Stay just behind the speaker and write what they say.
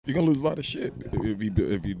You're gonna lose a lot of shit if you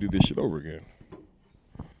do this shit over again.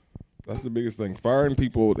 That's the biggest thing. Firing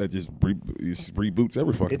people that just reboots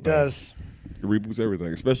every fucking thing. It does. It reboots everything,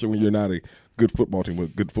 especially when you're not a good football team.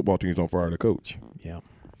 With good football teams don't fire the coach. Yeah.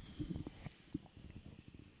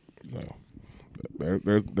 So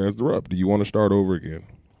there's the rub. Do you want to start over again?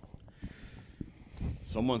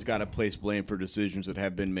 Someone's got to place blame for decisions that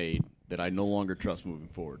have been made that I no longer trust moving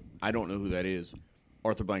forward. I don't know who that is.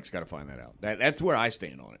 Arthur Blank's got to find that out. That's where I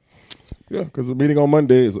stand on it. Yeah, because the meeting on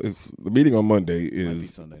Monday is Might be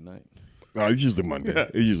Sunday night. No, it's usually Monday.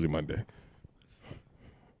 It's usually Monday.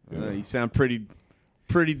 You sound pretty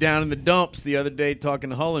down in the dumps the other day talking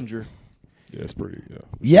to Hullinger. Yeah, it's pretty.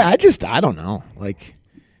 Yeah, I don't know. Like,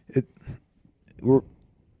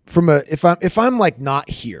 if I'm like not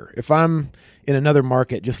here, if I'm in another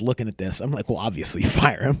market just looking at this, I'm like, well, obviously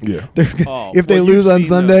fire him. Yeah. If they lose on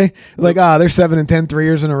Sunday, they're 7-10 3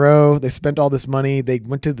 years in a row. They spent all this money. They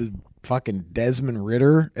went to the fucking Desmond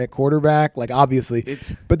Ridder at quarterback. Like, obviously,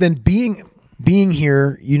 but then being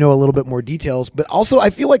here, you know a little bit more details. But also,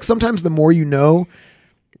 I feel like sometimes the more you know,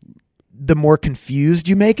 the more confused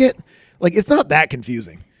you make it. Like, it's not that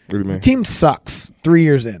confusing. What do you mean? The team sucks 3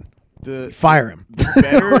 years in. Fire him.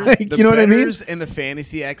 The you know what I mean? And the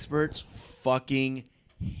fantasy experts fucking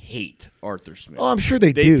hate Arthur Smith. Oh, I'm sure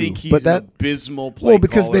they do. They think he's an abysmal play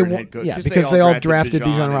because caller and head coach. because they all drafted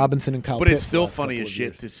Bijan Robinson and Kyle But Pitts it's still funny as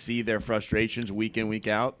shit to see their frustrations week in, week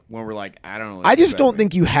out when we're like, I don't know. I just don't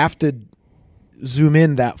think you have to zoom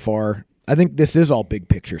in that far. I think this is all big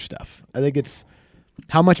picture stuff. I think it's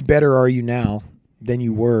how much better are you now than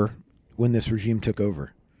you were when this regime took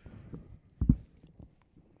over?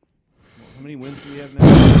 How many wins do we have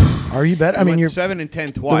now? Are you better? I mean, you're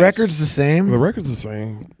 7-10 twice. The record's the same. The record's the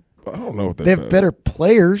same. I don't know if they have better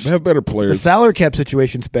players. They have better players. The salary cap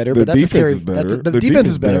situation's better, the but that's defense is better. The defense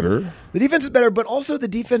is better. The defense is better, but also the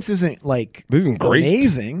defense isn't like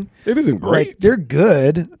amazing. It isn't great. Like, they're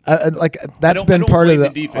good. That's been part of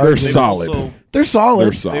the. They're solid. They're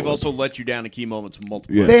solid. They've also let you down in key moments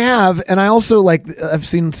multiple times. They have, and I also I've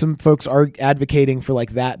seen some folks are advocating for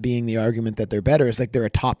that being the argument that they're better. It's like they're a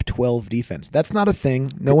top 12 defense. That's not a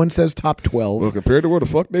thing. No one says top 12. Well, compared to where the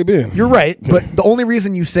fuck they've been. You're right, but the only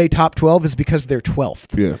reason you say top 12 is because they're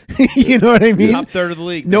 12th. Yeah. You know what I mean? Top third of the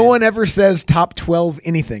league. No one ever says top 12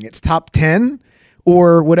 anything. It's top 10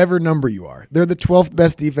 or whatever number you are. They're the 12th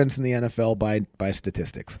best defense in the NFL by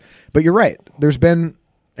statistics. But you're right. There's been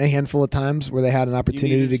a handful of times where they had an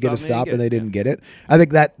opportunity to get a stop and they didn't get it. I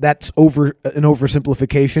think that's an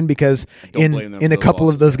oversimplification because in a couple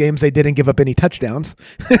of those games they didn't give up any touchdowns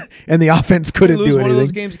and the offense couldn't do anything. One of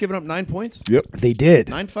those games giving up 9 points? Yep. They did.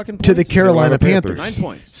 9 fucking points? To the Carolina Panthers. 9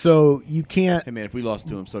 points. So you can't Hey man, if we lost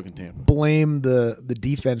to them, so can Tampa. blame the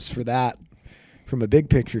defense for that from a big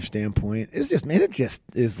picture standpoint. It's just, man, it just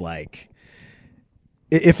is like,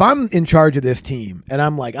 if I'm in charge of this team and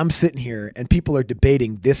I'm sitting here and people are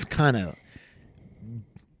debating this kind of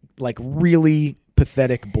really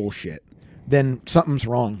pathetic bullshit, then something's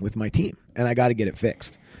wrong with my team and I got to get it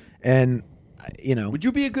fixed. And would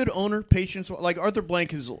you be a good owner? Patience, like Arthur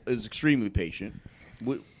Blank is extremely patient.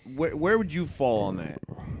 Where would you fall on that?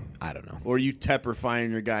 I don't know. Or are you Tepper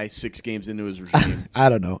firing your guy 6 games into his regime? I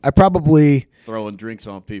don't know. I probably throwing drinks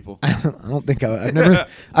on people. I don't think I've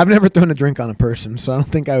never thrown a drink on a person, so I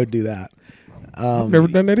don't think I would do that. I've never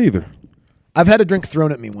done that either. I've had a drink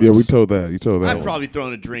thrown at me once. Yeah, we told that. You told that. I've probably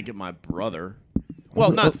thrown a drink at my brother.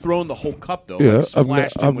 Well, not thrown the whole cup though. Yeah,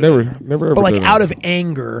 I've never ever. But out of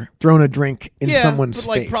anger, thrown a drink in someone's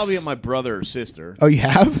but face. Probably at my brother or sister. Oh, you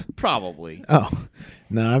have? Probably. Oh,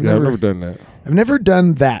 no, I've never done that. I've never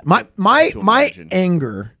done that. My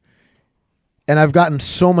anger, and I've gotten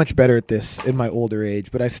so much better at this in my older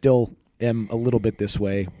age, but I still am a little bit this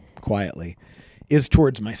way quietly, is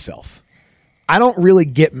towards myself. I don't really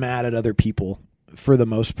get mad at other people for the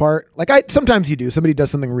most part. Sometimes you do. Somebody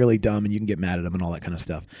does something really dumb and you can get mad at them and all that kind of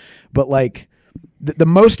stuff. But the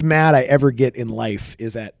most mad I ever get in life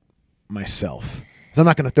is at myself. So I'm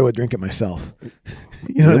not going to throw a drink at myself.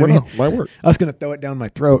 You know what I mean? Might work. I was going to throw it down my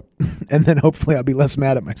throat and then hopefully I'll be less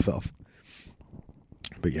mad at myself.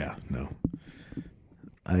 But yeah, no.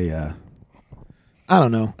 I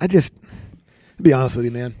don't know. To be honest with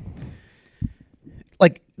you, man,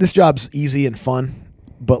 this job's easy and fun,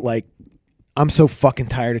 but I'm so fucking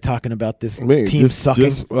tired of talking about this team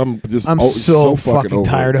sucking. I'm so fucking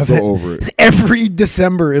tired of it. Over it. Every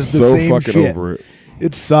December is the same shit. So fucking over it.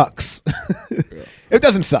 It sucks. Yeah. It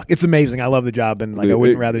doesn't suck. It's amazing. I love the job, and I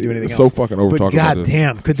wouldn't rather do anything else. So fucking over talking about them. God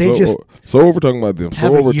damn, could they so over talking about them?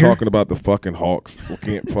 So over talking about the fucking Hawks who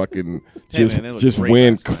can't fucking just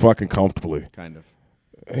win fucking comfortably. Kind of.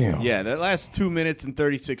 Damn. Yeah, that last 2 minutes and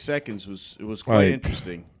 36 seconds was quite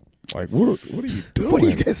interesting. Like, what are you doing? What are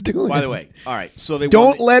you guys doing? By the way, all right, so they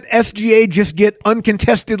Don't let SGA just get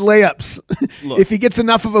uncontested layups. Look. If he gets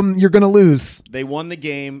enough of them, you're going to lose. They won the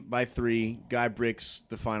game by 3. Guy bricks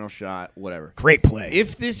the final shot, whatever. Great play.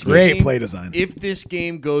 Great play design. If this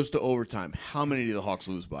game goes to overtime, how many do the Hawks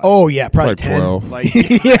lose by? Oh, yeah, probably 10. 12. Like,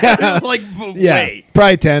 Yeah. like Yeah, wait.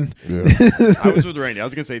 probably 10. Yeah. I was with Randy. I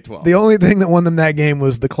was going to say 12. The only thing that won them that game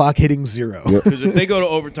was the clock hitting 0. Yep. Because if they go to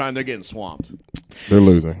overtime, they're getting swamped. They're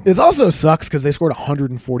losing. It also sucks because they scored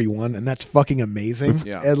 141, and that's fucking amazing.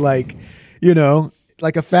 Yeah. And like, you know,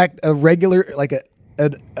 like a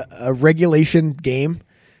regulation game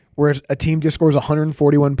where a team just scores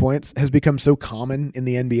 141 points has become so common in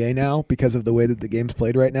the NBA now because of the way that the game's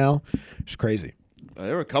played right now. It's crazy.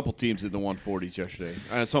 There were a couple teams in the 140s yesterday.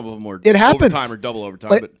 Some of them were It happens. overtime or double overtime,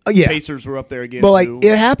 Like, but yeah. Pacers were up there again. But like, too.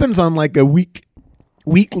 it happens on like a weekly,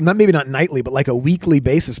 maybe not nightly, but like a weekly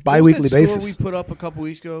basis, What was bi-weekly that score basis. we put up a couple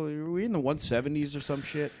weeks ago? Were we in the 170s or some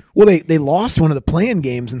shit? Well, they lost one of the play-in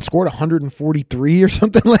games and scored 143 or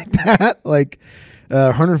something like that, like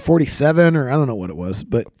 147 or I don't know what it was,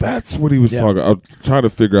 but That's what he was talking. I'm trying to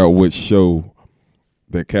figure out which show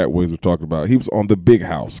that Katt Williams was talking about. He was on The Big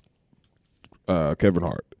House. Kevin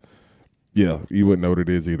Hart. Yeah, you wouldn't know what it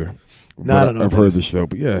is either. No, I don't know I've what heard that the show,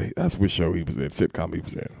 but yeah, that's what show he was in. Sitcom he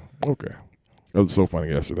was in. Okay, that was so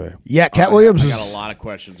funny yesterday, yeah, Katt Williams I was. got a lot of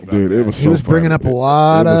questions about dude. that. It was He so. was funny. bringing up a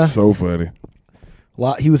lot It was of- so funny.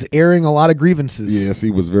 He was airing a lot of grievances. Yes,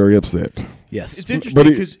 he was very upset, Yes. It's interesting but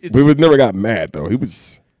because we never got mad though. He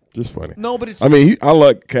was just funny. no, but it's I mean, I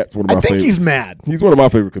like Katt's one of my I think favorite. he's mad. He's one of my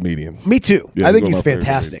favorite comedians. Me too. Yeah, I think he's he's one of my favorite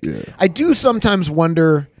fantastic. comedians. Yeah. I do sometimes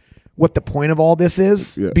wonder what the point of all this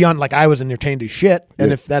is. Yeah. Beyond like I was entertained as shit, and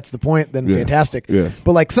Yeah. if that's the point, then Yes. fantastic. Yes.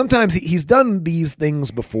 But like sometimes he's done these things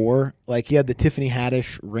before. Like he had the Tiffany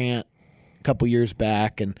Haddish rant a couple years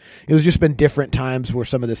back, and it was just been different times where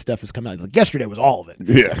some of this stuff has come out. Like yesterday was all of it.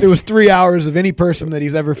 Yes. It was 3 hours of any person that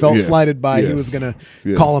he's ever felt Yes. slighted by. He Yes. was gonna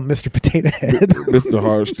Yes. call him Mr. Potato Head.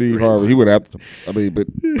 Mr. Steve Harvey, he went after. I mean,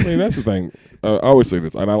 that's the thing. I always say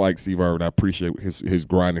this, and I like Steve Harvey. And I appreciate his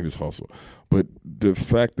grind and his hustle. But the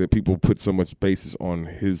fact that people put so much basis on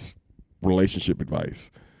his relationship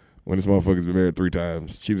advice, when this motherfucker's been married 3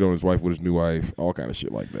 times, cheated on his wife with his new wife, all kind of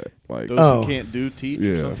shit like that. Like, those Oh. who can't do teach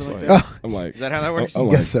yeah, or it's something like like- that. I'm like, Is that how that works? I'm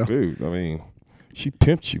Guess like, so. dude. I mean, she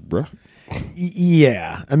pimped you, bruh.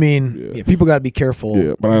 Yeah, I mean, Yeah. people got to be careful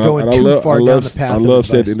Yeah, but going I too love, far I down love, the path. I of love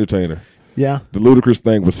said advice. entertainer. Yeah, The ludicrous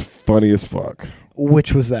thing was funny as fuck.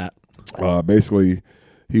 which was that? Basically,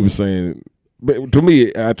 he was saying, but to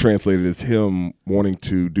me, I translated as him wanting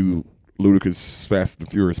to do Ludacris' Fast and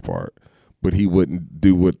Furious part, but he wouldn't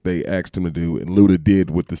do what they asked him to do, and Luda did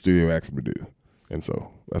what the studio asked him to do, and so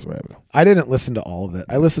that's what happened. I didn't listen to all of it.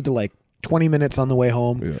 I listened to like 20 minutes on the way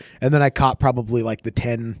home, Yeah. and then I caught probably like the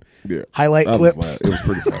 10 Yeah, highlight I was clips. glad. It was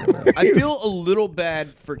pretty funny, man. I feel a little bad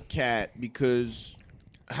for Katt because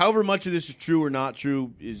however much of this is true or not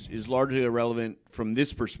true is largely irrelevant from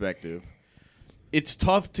this perspective. It's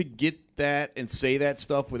tough to get that and say that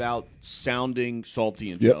stuff without sounding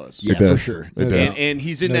salty and Yep. jealous. Yeah, It does. for sure. It No does. doubt. And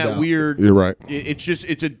he's in No that doubt. weird. You're right.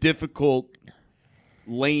 It's a difficult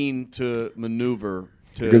lane to maneuver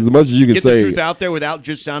to Because as much as you can get say- the truth out there without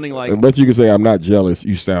just sounding like As much as you can say I'm not jealous,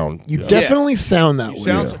 you sound You jealous. definitely sound that you way.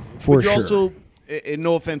 sound for but you're sure. also, and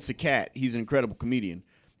no offense to Katt, he's an incredible comedian.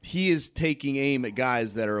 He is taking aim at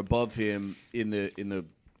guys that are above him in the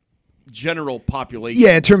general population.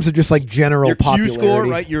 Yeah, in terms of just like general your Q popularity. score,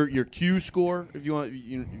 right? Your Q score, if you want,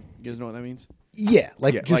 you guys know what that means. Yeah,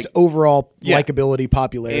 like Yeah, just like- overall Yeah. likability,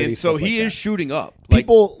 popularity. And so stuff he like is that. shooting up.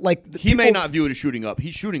 People like the he may people- not view it as shooting up.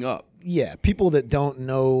 He's shooting up. Yeah, people that don't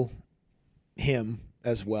know him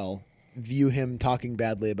as well view him talking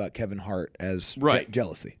badly about Kevin Hart as Right.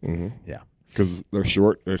 jealousy. Mm-hmm. Yeah. Because they're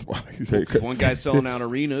short. There's One guy's selling out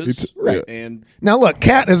arenas, Right. and Now look,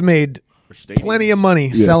 Katt has made or stadiums. plenty of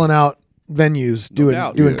money Yes. selling out venues doing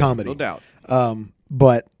doubt. doing Yeah. comedy. no doubt.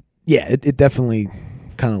 But yeah, it definitely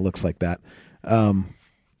kind of looks like that.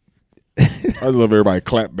 I love everybody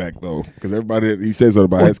clap back though, because everybody he says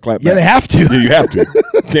everybody has clap Yeah, back. they have to. Yeah, you have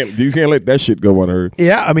to. You can't let that shit go unheard.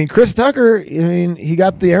 Yeah, I mean Chris Tucker. I mean he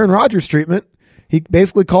got the Aaron Rodgers treatment. He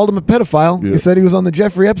basically called him a pedophile. Yeah. He said he was on the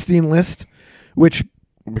Jeffrey Epstein list, which,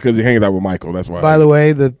 Because he hangs out with Michael. That's why. by the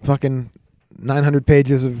way, the fucking 900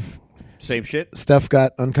 pages of Same shit. stuff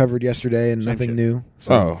got uncovered yesterday and nothing shit. new.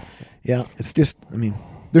 So, Oh, yeah, it's just, I mean,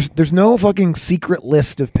 there's no fucking secret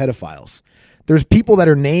list of pedophiles. There's people that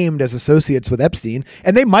are named as associates with Epstein,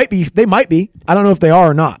 and they might be. I don't know if they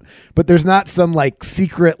are or not, but there's not some like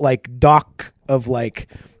secret like doc of like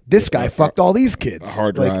this guy fucked all these kids. A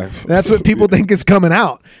hard drive. That's what people think is coming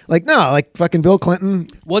out. Like, no, like fucking Bill Clinton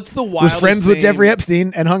What's the was wildest friends with name? Jeffrey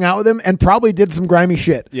Epstein and hung out with him and probably did some grimy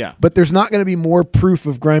shit. Yeah. But there's not going to be more proof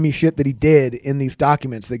of grimy shit that he did in these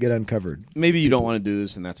documents that get uncovered. Maybe you don't want to do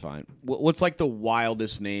this, and that's fine. What's like the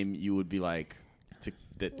wildest name you would be like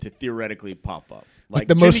to theoretically pop up? Like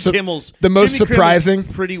the most Jimmy Kimmel's the most Jimmy Kimmel's surprising,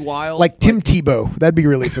 pretty wild. like Tim Tebow. That'd be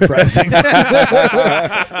really surprising.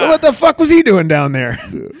 What the fuck was he doing down there?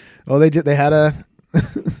 Well, they had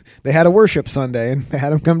a worship Sunday and they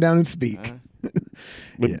had him come down and speak.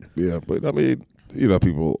 But I mean,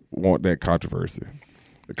 people want that controversy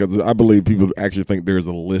because I believe people actually think there's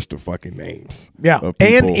a list of fucking names. Yeah, of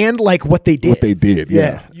people, and like what they did. What they did.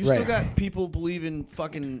 Yeah. You still got people believing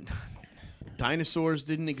fucking dinosaurs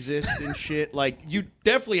didn't exist and shit. Like, you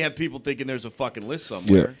definitely have people thinking there's a fucking list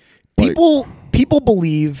somewhere. Yeah. People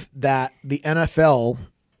believe that the NFL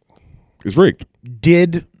is rigged.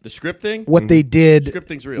 Did the script thing? What they did script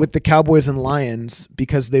thing's real. With the Cowboys and Lions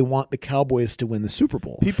because they want the Cowboys to win the Super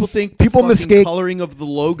Bowl. People think people the mistake coloring of the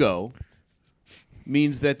logo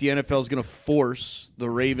means that the NFL is going to force the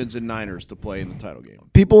Ravens and Niners to play in the title game.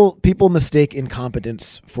 People mistake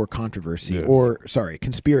incompetence for controversy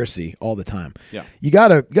conspiracy all the time. Yeah. You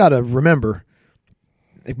gotta remember,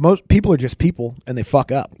 like, most people are just people and they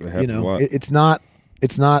fuck up. It's not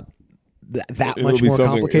that much more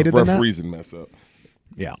complicated than that. Referees mess up.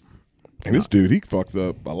 Yeah. And this dude, he fucks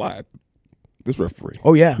up a lot. This referee.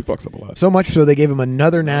 Oh, yeah. He fucks up a lot. So much so they gave him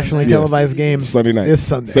another nationally televised game Sunday night. this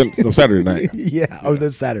Sunday. So Saturday night.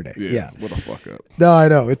 This Saturday. Yeah. What a fuck up. No, I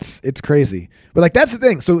know. It's crazy. But like that's the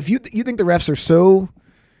thing. So if you think the refs are so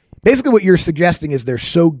basically what you're suggesting is they're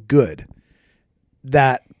so good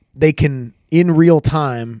that they can in real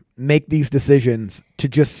time make these decisions to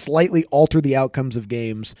just slightly alter the outcomes of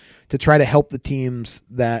games to try to help the teams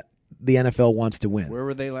that the NFL wants to win. Where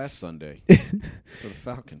were they last Sunday for the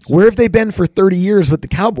Falcons? Where have they been for 30 years with the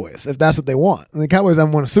Cowboys, if that's what they want? And the Cowboys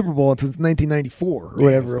haven't won a Super Bowl since 1994 or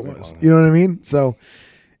whatever it was. You know what I mean? So,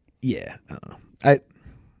 yeah. I don't know.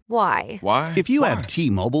 Why? If you have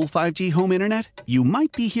T-Mobile 5G home internet, you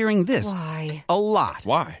might be hearing this a lot.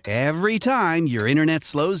 Why? Every time your internet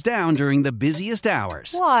slows down during the busiest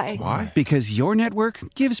hours. Why? Because your network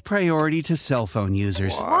gives priority to cell phone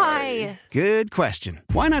users. Why? Good question.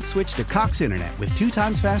 Why not switch to Cox Internet with 2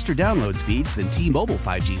 times faster download speeds than T-Mobile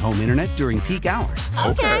 5G home internet during peak hours?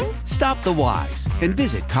 Okay. Stop the whys and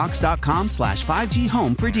visit cox.com/5G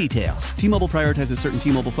home for details. T-Mobile prioritizes certain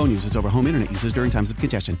T-Mobile phone users over home internet users during times of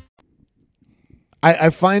congestion.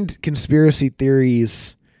 I find conspiracy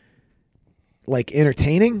theories like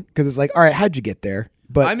entertaining because it's like, all right, how'd you get there?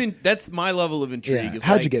 But I mean, that's my level of intrigue. yeah,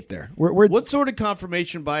 how'd you get there? What sort of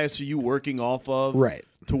confirmation bias are you working off of? Right.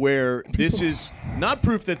 To where this is not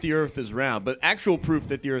proof that the Earth is round, but actual proof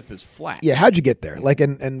that the Earth is flat. Yeah, how'd you get there? Like,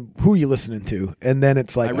 and who are you listening to? And then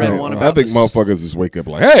it's like, I read one I about think this. motherfuckers just wake up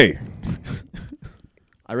like, hey.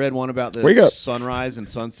 I read one about Wake the up. sunrise and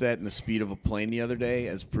sunset and the speed of a plane the other day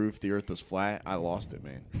as proof the Earth was flat. I lost it,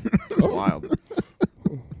 man. It was wild.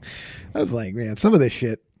 I was like, man, some of this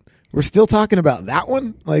shit, we're still talking about that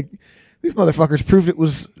one? Like, these motherfuckers proved it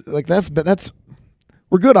was, like, that's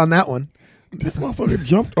we're good on that one. This motherfucker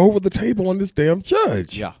jumped over the table on this damn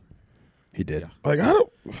judge. Yeah. He did. Like, how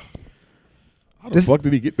the fuck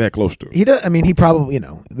did he get that close to him? I mean, he probably,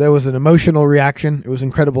 there was an emotional reaction. It was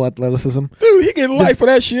incredible athleticism. Dude, he getting life for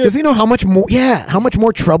that shit. Does he know how much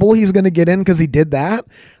more trouble he's going to get in because he did that?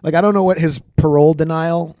 Like, I don't know what his parole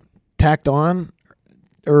denial tacked on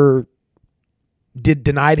or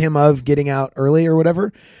denied him of getting out early or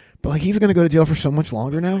whatever. But, like, he's going to go to jail for so much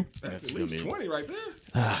longer now. That's at least 20 right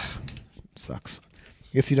there. Sucks.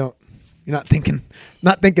 I guess you're not thinking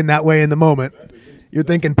that way in the moment. You're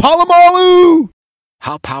thinking Palomalu.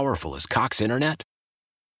 How powerful is Cox Internet?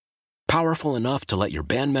 Powerful enough to let your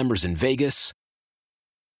band members in Vegas,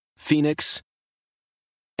 Phoenix,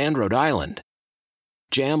 and Rhode Island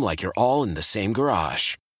jam like you're all in the same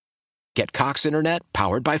garage. Get Cox Internet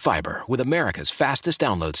powered by fiber with America's fastest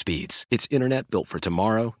download speeds. It's internet built for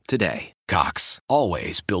tomorrow, today. Cox,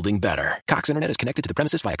 always building better. Cox Internet is connected to the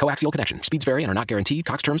premises via coaxial connection. Speeds vary and are not guaranteed.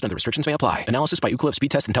 Cox terms and other restrictions may apply. Analysis by Ookla of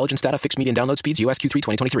Speed Test Intelligence data. Fixed median download speeds. US Q3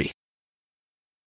 2023.